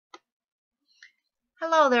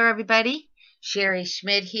Hello there, everybody. Chery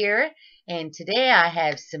Schmidt here, and today I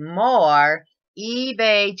have some more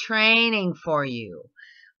eBay training for you.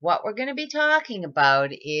 What we're going to be talking about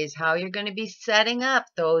is how you're going to be setting up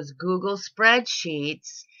those Google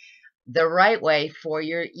Spreadsheets the right way for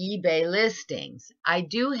your eBay listings. I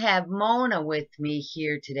do have Mona with me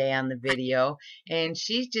here today on the video, and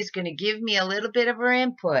she's just going to give me a little bit of her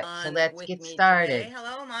input. So let's get started.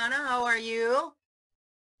 Hello, Mona. How are you?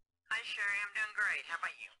 Hi, Chery. I'm doing great. How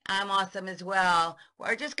about you? I'm awesome as well.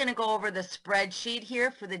 We're just going to go over the spreadsheet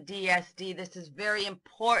here for the DSD. This is very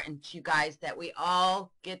important, you guys, that we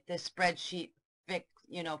all get this spreadsheet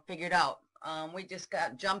figured out. We just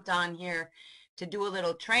got jumped on here to do a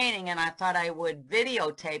little training, and I thought I would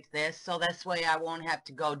videotape this so this way I won't have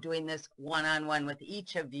to go doing this one-on-one with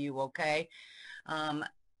each of you, okay?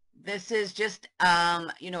 This is just,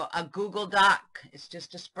 a Google Doc. It's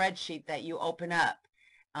just a spreadsheet that you open up.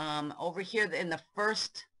 Over here in the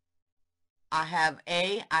first, I have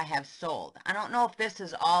sold. I don't know if this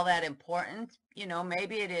is all that important.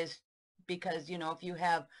 Maybe it is because, if you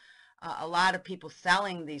have a lot of people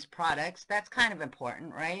selling these products, that's kind of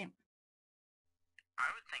important, right? I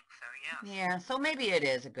would think so, yes. Yeah, so maybe it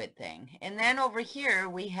is a good thing. And then over here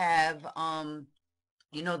we have,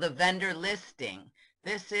 the vendor listing.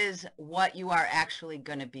 This is what you are actually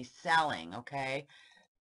going to be selling, okay?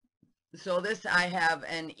 So this, I have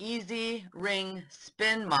an easy ring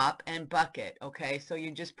spin mop and bucket, okay? So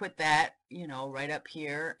you just put that, right up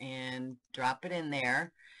here and drop it in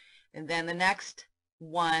there. And then the next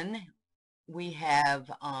one, we have,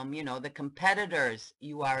 the competitors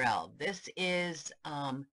URL. This is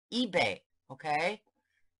eBay, okay?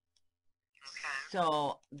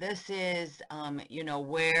 So this is,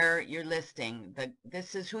 where you're listing.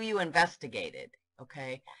 This is who you investigated,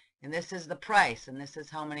 okay? And this is the price, and this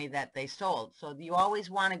is how many that they sold. So you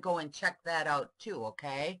always want to go and check that out too,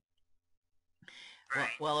 okay?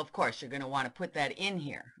 Right. Well, of course, you're going to want to put that in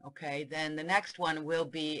here, okay? Then the next one will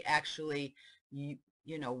be actually,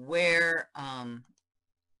 where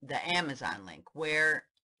the Amazon link, where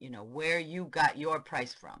you got your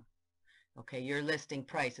price from. Okay, your listing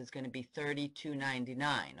price is going to be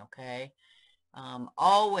 $32.99, okay?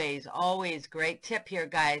 Always great tip here,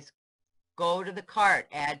 guys. Go to the cart,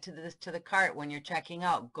 add to the cart when you're checking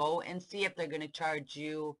out. Go and see if they're going to charge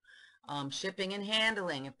you shipping and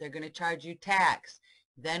handling, if they're going to charge you tax.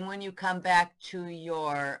 Then when you come back to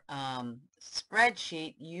your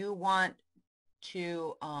spreadsheet, you want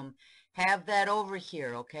to have that over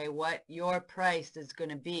here, okay, what your price is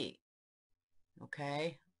going to be,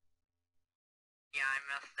 okay? Yeah, I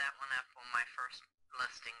messed that one up on my first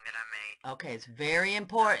listing that I made. Okay, it's very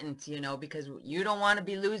important, because you don't want to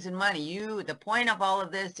be losing money. The point of all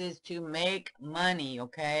of this is to make money,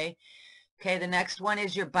 okay? Okay, the next one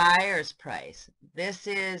is your buyer's price. This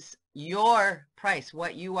is your price,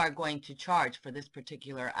 what you are going to charge for this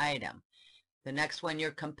particular item. The next one,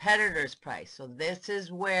 your competitor's price. So this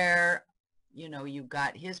is where, you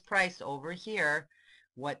got his price over here,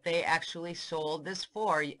 what they actually sold this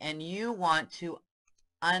for, and you want to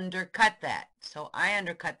undercut that. So I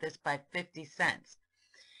undercut this by 50 cents.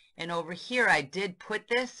 And over here I did put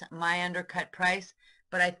this, my undercut price,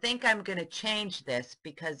 but I think I'm going to change this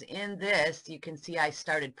because in this you can see I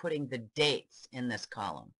started putting the dates in this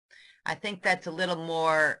column. I think that's a little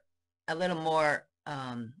more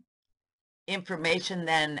information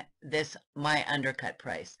than this my undercut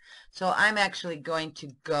price. So I'm actually going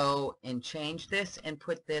to go and change this and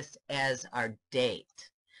put this as our date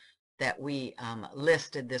that we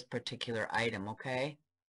listed this particular item, okay?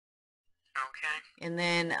 Okay. And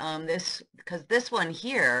then because this one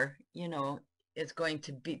here, is going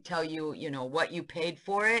to tell you, what you paid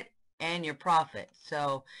for it and your profit.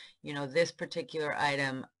 So, this particular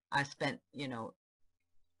item, I spent,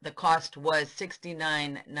 the cost was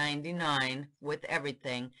 $69.99 with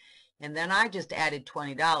everything. And then I just added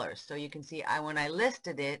 $20. So you can see when I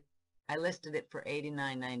listed it for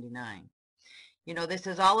 $89.99. This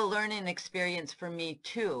is all a learning experience for me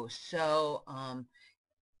too. So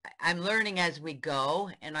I'm learning as we go,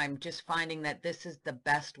 and I'm just finding that this is the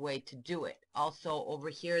best way to do it. Also over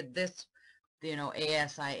here, this,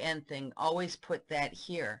 ASIN thing, always put that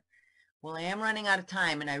here. Well, I am running out of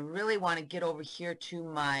time, and I really want to get over here to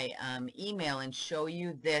my email and show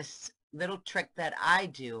you this little trick that I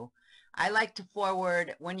do. I like to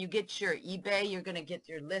forward, when you get your eBay, you're going to get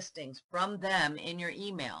your listings from them in your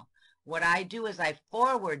email. What I do is I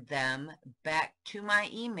forward them back to my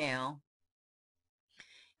email,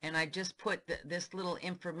 and I just put this little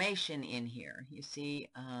information in here. You see,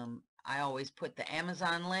 I always put the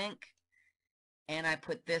Amazon link, and I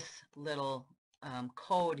put this little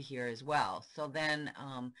code here as well. So then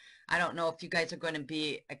I don't know if you guys are going to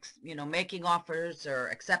be, you know, making offers or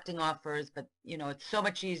accepting offers, but, you know, it's so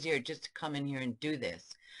much easier just to come in here and do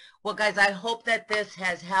this. Well, guys, I hope that this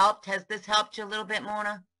has helped. Has this helped you a little bit,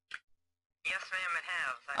 Mona? Yes, ma'am, it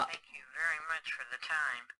has. I thank you very much for the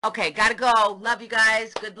time. Okay, gotta go. Love you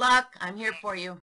guys. Good luck. I'm here for you.